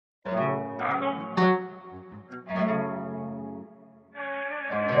Spazzing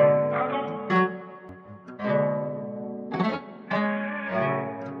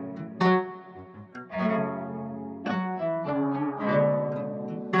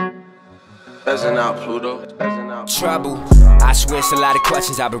out, Pluto. Trouble. I swear it's a lot of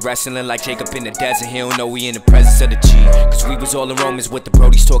questions. I've been wrestling like Jacob in the desert. He don't know we in the presence of the G. Cause we was all in Romans with the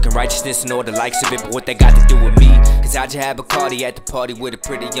Brodies talking righteousness and all the likes of it. But what they got to do with me? Cause I just had Bacardi at the party with a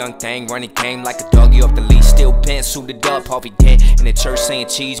pretty young thing, running game like a doggy off the leash. Still pants suited up, Harvey dead in the church saying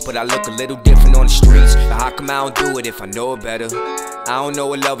cheese. But I look a little different on the streets. But how come I don't do it if I know it better? I don't know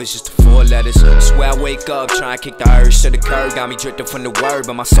what love is, just the 4 letters. Swear I wake up, try and kick the urge to the curb. Got me drifting from the word,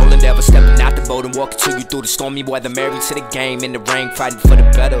 but my soul endeavor stepping out the boat and walking to you through the stormy weather. Married to the game, in the rain, fighting for the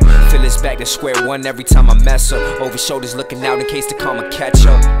better. Feel it's back to square one every time I mess up. Over shoulders looking out in case the karma catch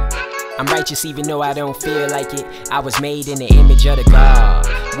up. I'm righteous even though I don't feel like it. I was made in the image of the God.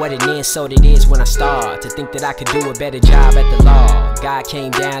 What an insult it is when I start to think that I could do a better job at the law. God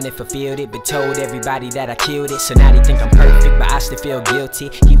came down and fulfilled it, but told everybody that I killed it. So now they think I'm perfect, but I still feel guilty.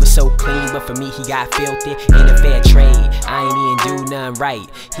 He was so clean, but for me he got filthy. Ain't a fair trade, I ain't even do nothing right.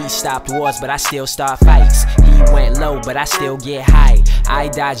 He stopped wars, but I still start fights. He went low, but I still get high. I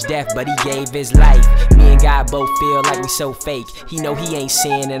dodged death, but he gave his life. Me and God both feel like we so fake. He know he ain't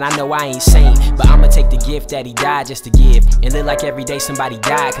sin, and I know I ain't sane. But I'ma take the gift that he died just to give, and live like every day somebody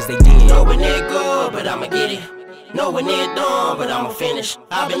died cause they did. Know when it good, but I'ma get it. Know when it done, but I'ma finish.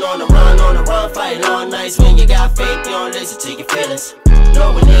 I've been on the run, fighting all nights. When you got faith, you don't listen to your feelings.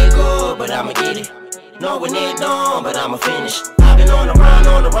 Know when it good, but I'ma get it. Know when it done, but I'ma finish. I've been on the run,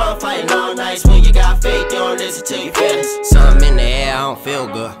 fighting all nights. When you got faith, you don't listen to your feelings. Something in the air, I don't feel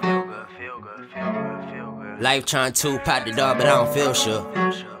good. Life trying to pop the dog, but I don't feel sure.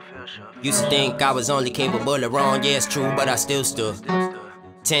 Used to think I was only capable of wrong, yeah it's true, but I still stood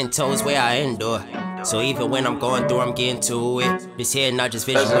 10 toes where I endure. So even when I'm going through, I'm getting to it. This here not just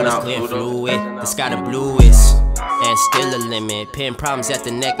vision, but it's clear and fluid. The sky the bluest, and still a limit. Pin problems at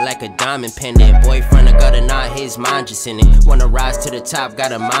the neck like a diamond pendant. Boyfriend a gutter, not his mind just in it. Wanna rise to the top,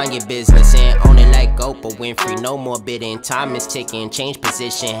 gotta mind your business. And own it like Oprah Winfrey, no more bidding. Time is ticking, change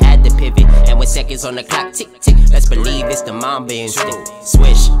position, had to pivot. And with seconds on the clock, tick tick, let's believe it's the Mamba instinct.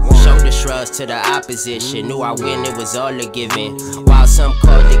 Swish, shoulder shrugs to the opposition. Knew I win, it was all a given. While some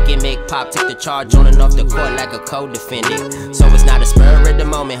called the gimmick, Pop took the charge on and off the court like a co-defendant. So it's not a spur of the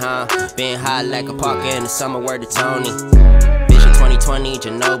moment, huh? Been hot like a Parker in the summer, word to Tony. Vision 2020,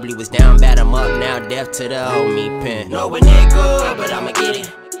 Ginobili was down bad, I'm up now, death to the old me pen. Know when it good, but I'ma get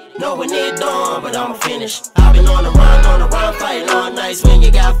it. Know when it done, but I'ma finish. I've been on the run, fighting all nights. When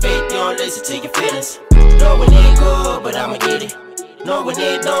you got faith, you don't listen to your feelings. Know when it good, but I'ma get it. Know when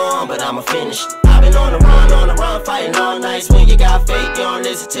it done, but I'ma finish. I've been on the run, fighting all nights. When you got faith, you don't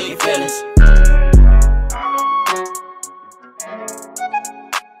listen to your feelings.